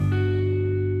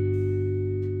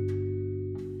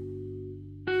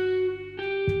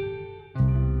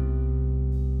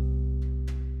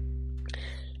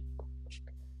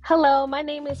Hello, my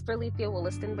name is Berlethea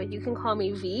Williston, but you can call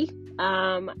me V.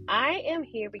 I am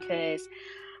here because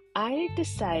I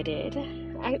decided,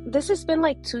 this has been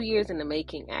like 2 years in the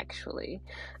making actually,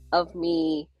 of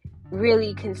me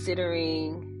really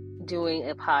considering doing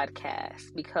a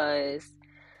podcast because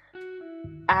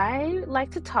I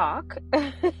like to talk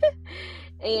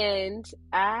and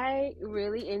I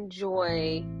really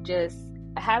enjoy just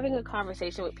having a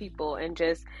conversation with people and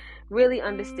just really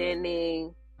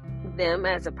understanding them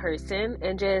as a person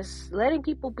and just letting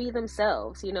people be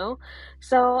themselves.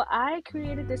 So I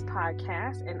created this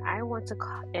podcast and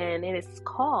and it is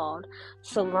called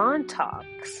Salon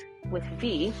Talks with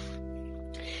V.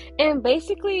 And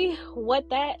basically what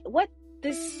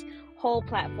this whole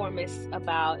platform is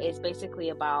basically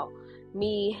about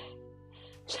me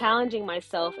challenging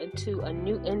myself into a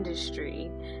new industry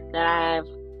that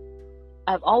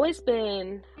I've always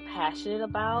been passionate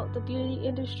about, the beauty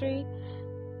industry.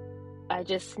 I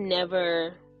just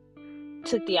never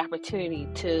took the opportunity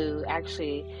to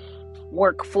actually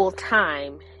work full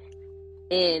time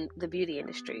in the beauty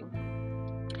industry.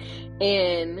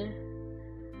 And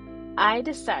I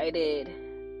decided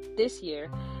this year,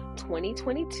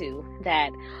 2022,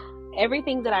 that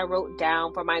everything that I wrote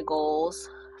down for my goals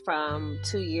from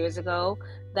 2 years ago,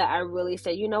 that I really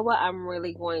said, you know what, I'm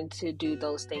really going to do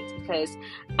those things, because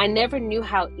I never knew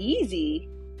how easy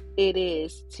it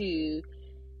is to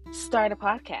start a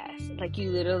podcast. Like,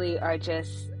 you literally are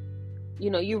just,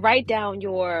 you write down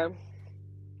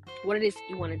what it is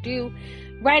you want to do,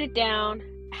 write it down,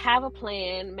 have a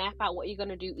plan, map out what you're going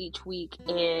to do each week,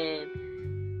 and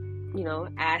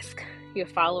ask your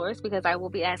followers, because I will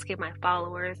be asking my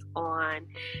followers on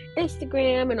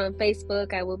Instagram and on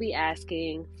Facebook. I will be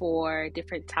asking for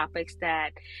different topics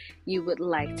that you would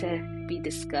like to be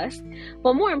discussed.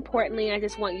 But more importantly, I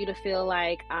just want you to feel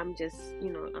like I'm just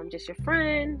your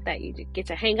friend that you get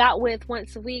to hang out with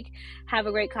once a week, have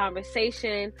a great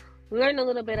conversation, learn a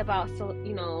little bit about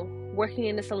working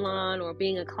in the salon or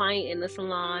being a client in the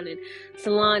salon and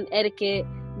salon etiquette.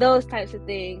 Those types of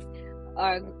things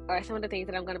are some of the things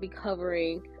that I'm going to be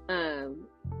covering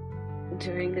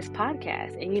during this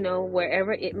podcast. And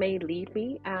wherever it may lead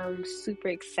me, I'm super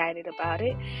excited about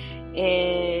it.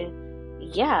 And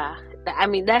yeah,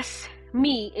 that's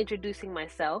me introducing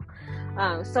myself.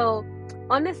 So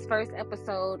on this first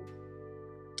episode,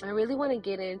 I really want to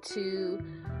get into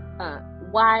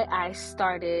why I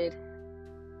started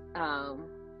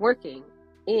working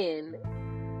in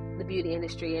the beauty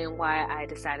industry and why I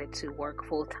decided to work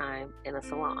full-time in a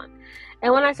salon.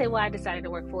 And when I say why I decided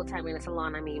to work full-time in a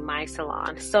salon, I mean my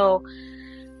salon. So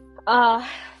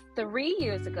 3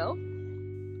 years ago,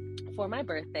 for my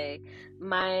birthday,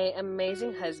 my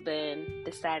amazing husband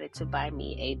decided to buy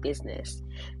me a business.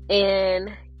 And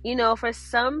for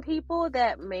some people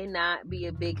that may not be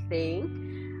a big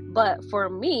thing, but for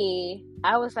me,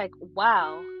 I was like,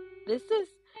 wow, this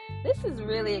is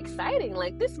really exciting.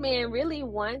 Like, this man really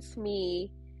wants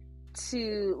me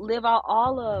to live out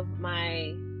all of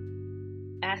my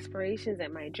aspirations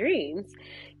and my dreams.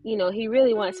 He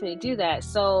really wants me to do that.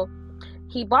 So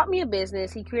he bought me a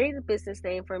business. He created a business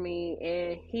name for me,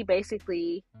 and he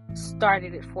basically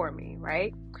started it for me,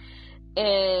 right?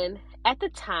 And at the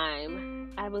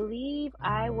time, I believe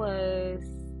I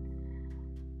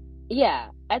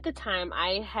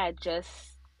had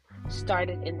just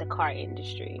started in the car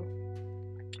industry.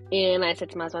 And I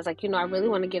said to myself, I was like, I really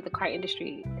want to give the car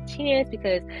industry a chance,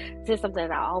 because this is something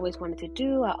that I always wanted to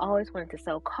do. I always wanted to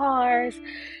sell cars.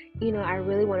 I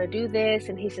really want to do this.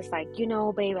 And he's just like,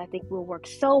 babe, I think we'll work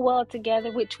so well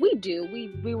together, which we do.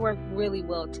 We work really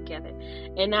well together.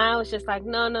 And I was just like,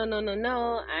 no.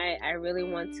 I really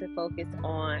want to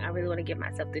I really want to give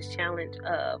myself this challenge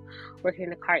of working in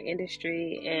the car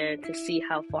industry and to see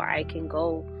how far I can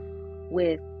go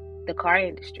with the car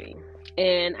industry.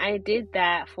 And I did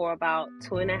that for about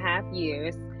 2.5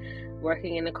 years,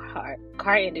 working in the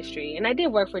car industry. And I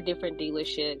did work for different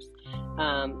dealerships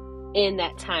in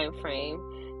that time frame.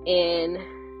 And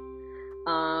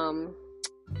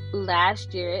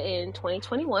last year in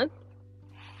 2021,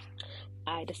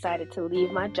 I decided to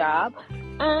leave my job.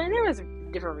 There was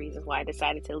different reasons why I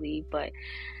decided to leave, but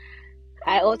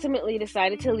I ultimately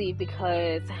decided to leave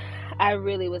because I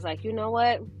really was like, you know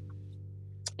what?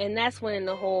 And that's when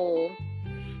the whole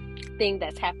thing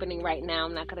that's happening right now,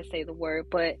 I'm not going to say the word,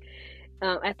 but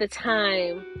at the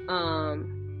time,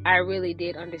 I really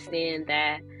did understand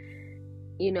that,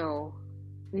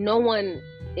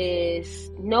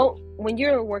 when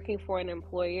you're working for an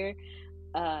employer,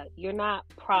 you're not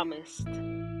promised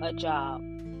a job.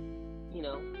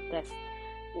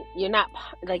 You're not,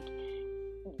 like,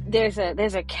 there's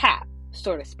a cap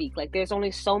so to speak. Like, there's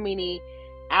only so many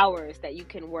hours that you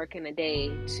can work in a day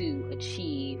to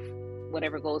achieve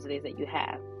whatever goals it is that you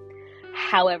have.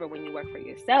 However, when you work for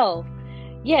yourself,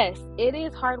 yes, it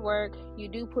is hard work. You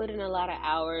do put in a lot of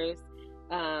hours.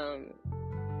 And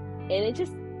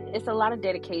it's a lot of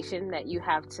dedication that you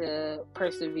have to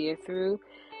persevere through.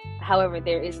 However,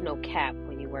 there is no cap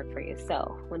when you work for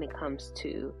yourself when it comes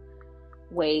to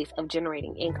ways of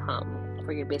generating income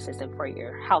for your business and for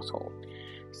your household.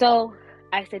 So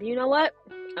I said, you know what?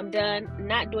 I'm done.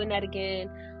 Not doing that again.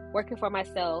 Working for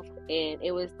myself. And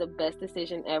it was the best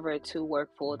decision ever to work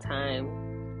full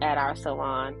time at our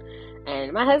salon.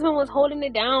 And my husband was holding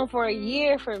it down for a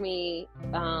year for me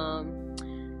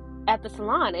at the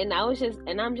salon. And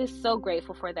I'm just so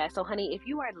grateful for that. So honey, if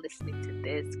you are listening to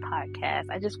this podcast,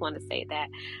 I just want to say that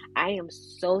I am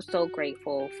so, so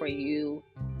grateful for you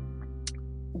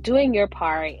doing your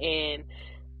part and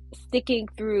sticking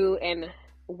through and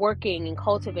working and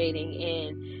cultivating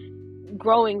and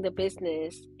growing the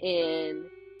business and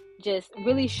just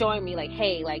really showing me like,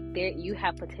 hey, like you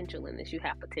have potential in this. You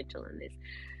have potential in this.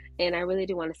 And I really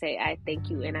do want to say I thank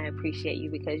you and I appreciate you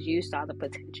because you saw the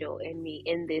potential in me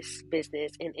in this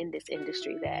business and in this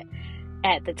industry that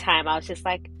at the time I was just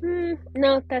like,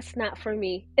 no, that's not for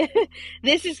me.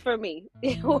 This is for me.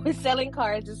 Selling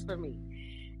cars is for me.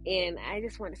 And I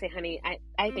just want to say, honey,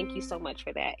 I thank you so much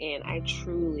for that. And I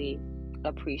truly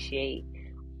appreciate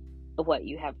what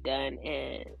you have done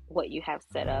and what you have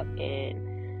set up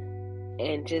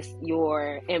and just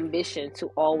your ambition to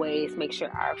always make sure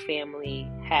our family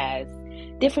has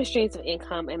different streams of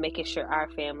income and making sure our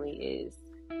family is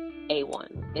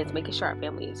A1. It's making sure our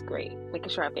family is great, making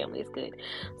sure our family is good.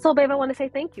 So, babe, I want to say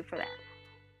thank you for that.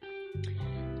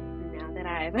 Now that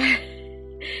I've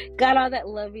got all that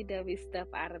lovey-dovey stuff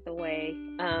out of the way,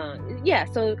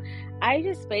 so I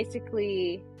just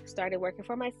basically started working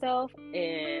for myself,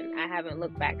 and I haven't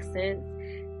looked back since.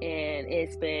 And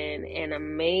it's been an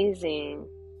amazing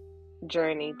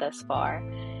journey thus far.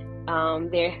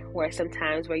 There were some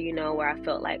times where, where I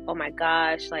felt like, oh my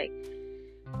gosh, like,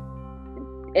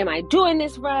 am I doing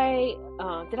this right?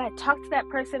 Did I talk to that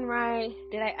person right?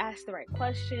 Did I ask the right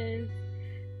questions?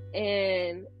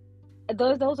 And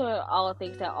those are all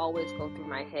things that always go through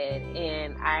my head.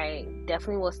 And I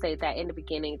definitely will say that in the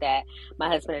beginning that my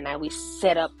husband and I, we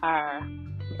set up our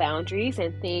boundaries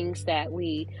and things that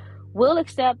we will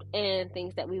accept and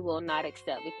things that we will not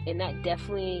accept. And that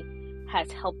definitely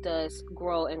has helped us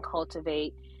grow and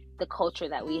cultivate the culture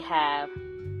that we have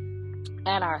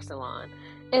at our salon.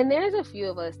 And there's a few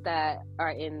of us that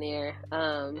are in there.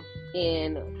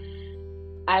 And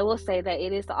I will say that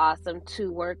it is awesome to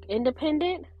work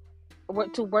independent,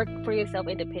 to work for yourself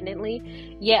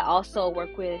independently, yet also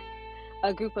work with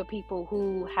a group of people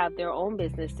who have their own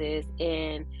businesses.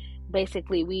 And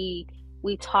basically we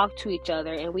talk to each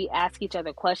other and we ask each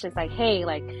other questions like, hey,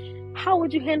 like, how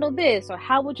would you handle this? Or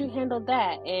how would you handle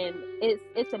that? And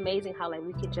it's amazing how like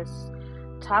we can just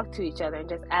talk to each other and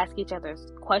just ask each other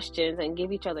questions and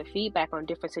give each other feedback on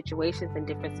different situations and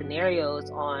different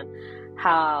scenarios on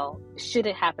how, should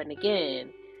it happen again,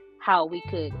 how we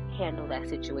could handle that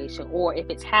situation. Or if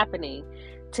it's happening,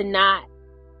 to not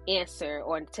answer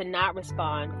or to not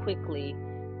respond quickly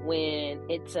when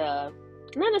it's not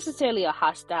necessarily a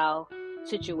hostile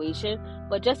situation,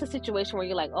 but just a situation where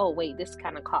you're like, oh wait, this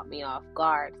kind of caught me off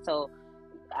guard. So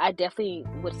I definitely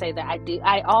would say that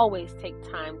I always take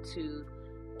time to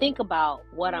think about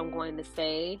what I'm going to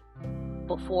say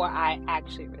before I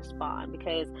actually respond,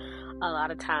 because a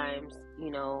lot of times,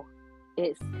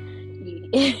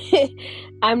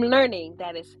 I'm learning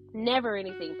that it's never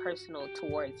anything personal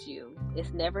towards you.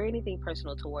 It's never anything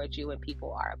personal towards you when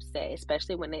people are upset,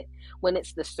 especially when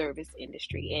it's the service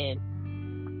industry and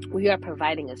we are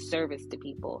providing a service to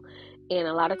people. And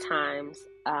a lot of times,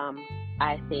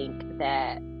 I think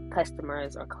that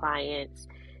customers or clients,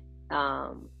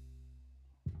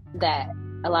 that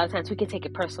a lot of times we can take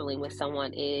it personally when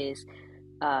someone is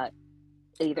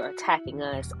either attacking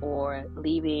us or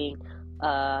leaving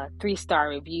a 3-star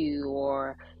review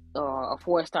or a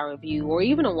 4-star review or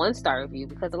even a 1-star review,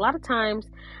 because a lot of times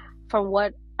from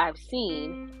what I've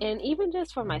seen, and even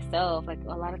just for myself, like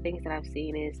a lot of things that I've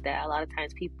seen is that a lot of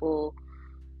times people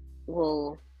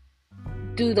will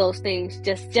do those things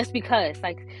just because,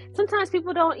 like, sometimes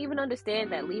people don't even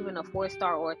understand that leaving a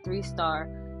 4-star or a 3-star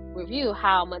review,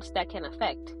 how much that can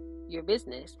affect your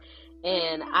business.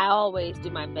 And I always do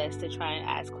my best to try and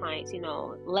ask clients,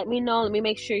 let me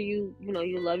make sure you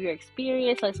love your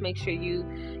experience. Let's make sure you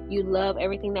love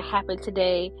everything that happened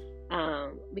today.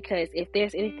 Because if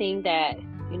there's anything that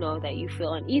that you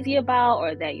feel uneasy about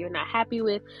or that you're not happy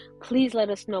with, please let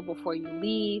us know before you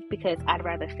leave, because I'd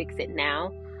rather fix it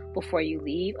now before you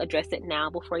leave, address it now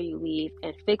before you leave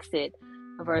and fix it,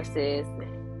 versus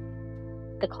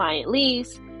the client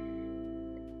leaves.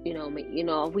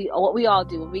 What we all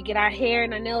do when we get our hair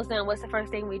and our nails done, what's the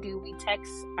first thing we do? We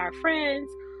text our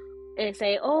friends and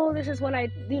say, oh, this is what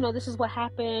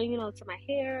happened, to my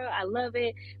hair. I love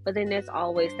it. But then there's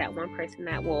always that one person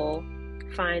that will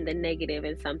find the negative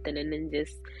in something and then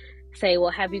just say,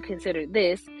 well, have you considered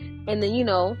this? And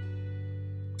then,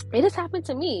 it just happened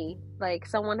to me. Like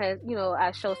someone has,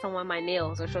 I show someone my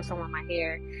nails or show someone my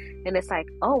hair, and it's like,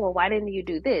 oh, well, why didn't you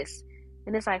do this?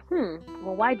 And it's like,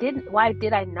 well, why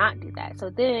did I not do that? So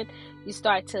then you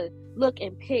start to look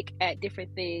and pick at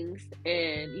different things,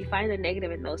 and you find the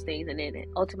negative in those things, and then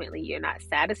ultimately you're not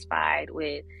satisfied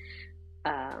with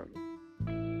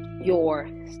your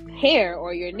hair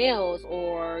or your nails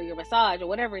or your massage or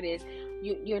whatever it is.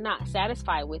 You're not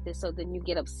satisfied with it, so then you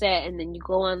get upset, and then you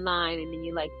go online, and then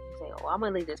you say, oh, I'm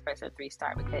gonna leave this person a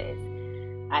 3-star because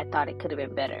I thought it could have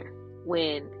been better.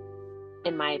 When,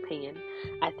 in my opinion,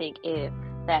 I think if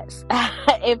that's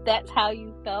how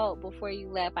you felt before you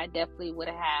left, I definitely would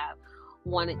have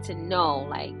wanted to know,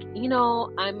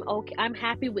 I'm okay, I'm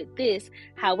happy with this.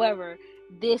 However,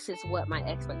 this is what my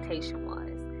expectation was,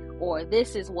 or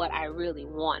this is what I really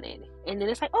wanted. And then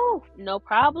it's like, oh, no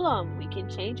problem, we can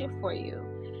change it for you.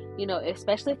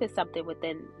 Especially if it's something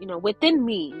within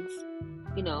means,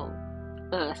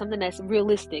 something that's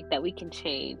realistic that we can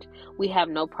change. We have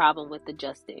no problem with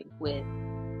adjusting with,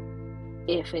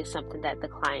 if it's something that the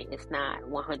client is not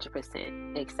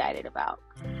 100% excited about.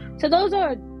 So those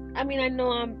are, I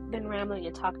know I've been rambling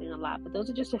and talking a lot, but those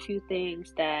are just a few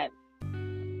things that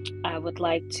I would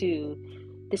like to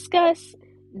discuss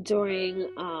during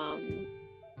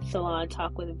Salon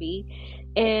Talk with V.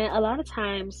 And a lot of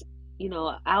times,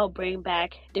 I'll bring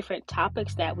back different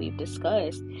topics that we've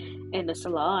discussed in the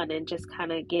salon and just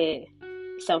kind of get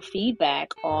some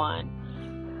feedback on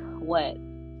what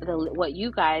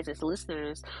you guys as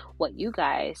listeners, what you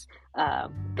guys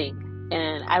think.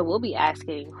 And I will be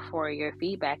asking for your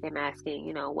feedback and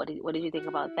asking, what did you think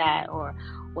about that? Or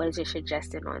what is your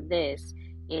suggestion on this?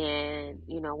 And,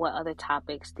 what other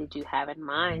topics did you have in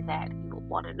mind that you would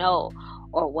want to know,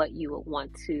 or what you would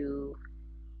want to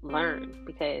learn?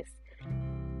 Because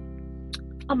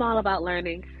I'm all about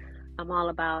learning. I'm all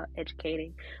about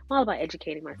educating. I'm all about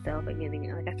educating myself and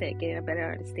getting a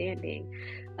better understanding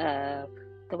of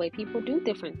the way people do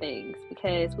different things,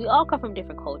 because we all come from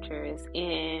different cultures,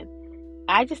 and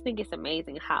I just think it's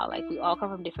amazing how we all come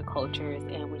from different cultures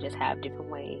and we just have different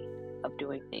ways of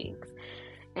doing things.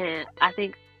 And I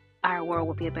think our world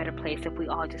would be a better place if we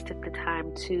all just took the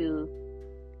time to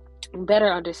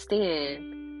better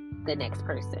understand the next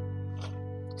person.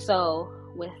 So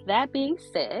with that being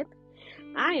said,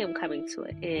 I am coming to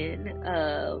an end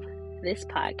of this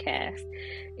podcast,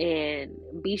 and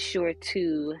be sure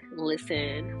to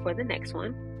listen for the next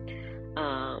one.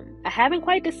 I haven't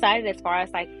quite decided as far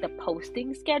as the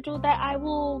posting schedule that I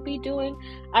will be doing.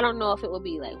 I don't know if it will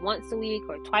be once a week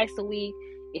or twice a week,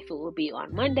 if it will be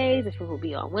on Mondays, if it will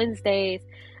be on Wednesdays.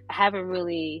 I haven't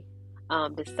really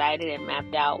decided and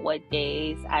mapped out what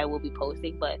days I will be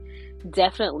posting, but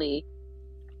definitely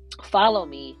follow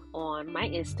me on my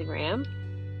Instagram.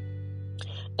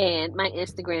 And my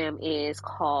Instagram is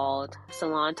called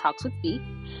Salon Talks with V,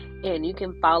 and you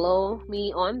can follow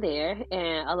me on there.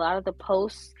 And a lot of the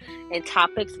posts and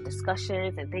topics and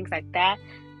discussions and things like that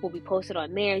will be posted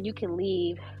on there. You can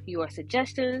leave your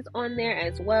suggestions on there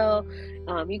as well.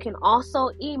 You can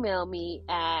also email me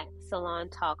at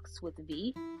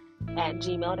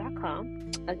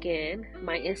salontalkswithv@gmail.com. Again,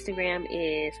 my Instagram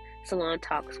is Salon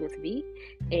Talks with V,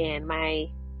 and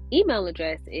my email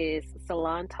address is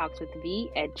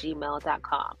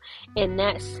salontalkswithv@gmail.com. And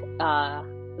that's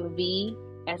V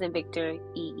as in Victor,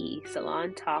 EE,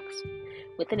 Salon Talks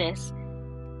with an S,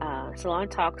 Salon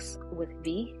Talks with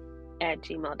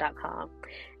V@gmail.com.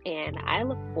 And I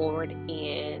look forward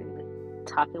in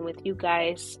talking with you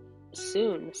guys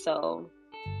soon. So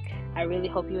I really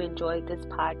hope you enjoyed this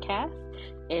podcast.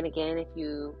 And again, if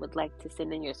you would like to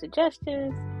send in your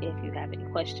suggestions, if you have any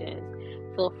questions,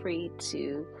 feel free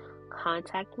to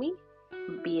contact me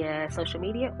via social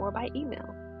media or by email.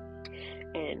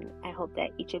 And I hope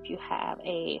that each of you have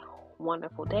a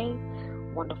wonderful day,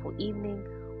 wonderful evening,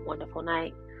 wonderful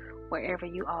night, wherever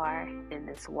you are in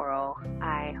this world.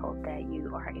 I hope that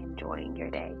you are enjoying your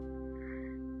day.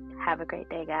 Have a great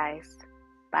day, guys.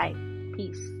 Bye.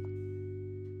 Peace.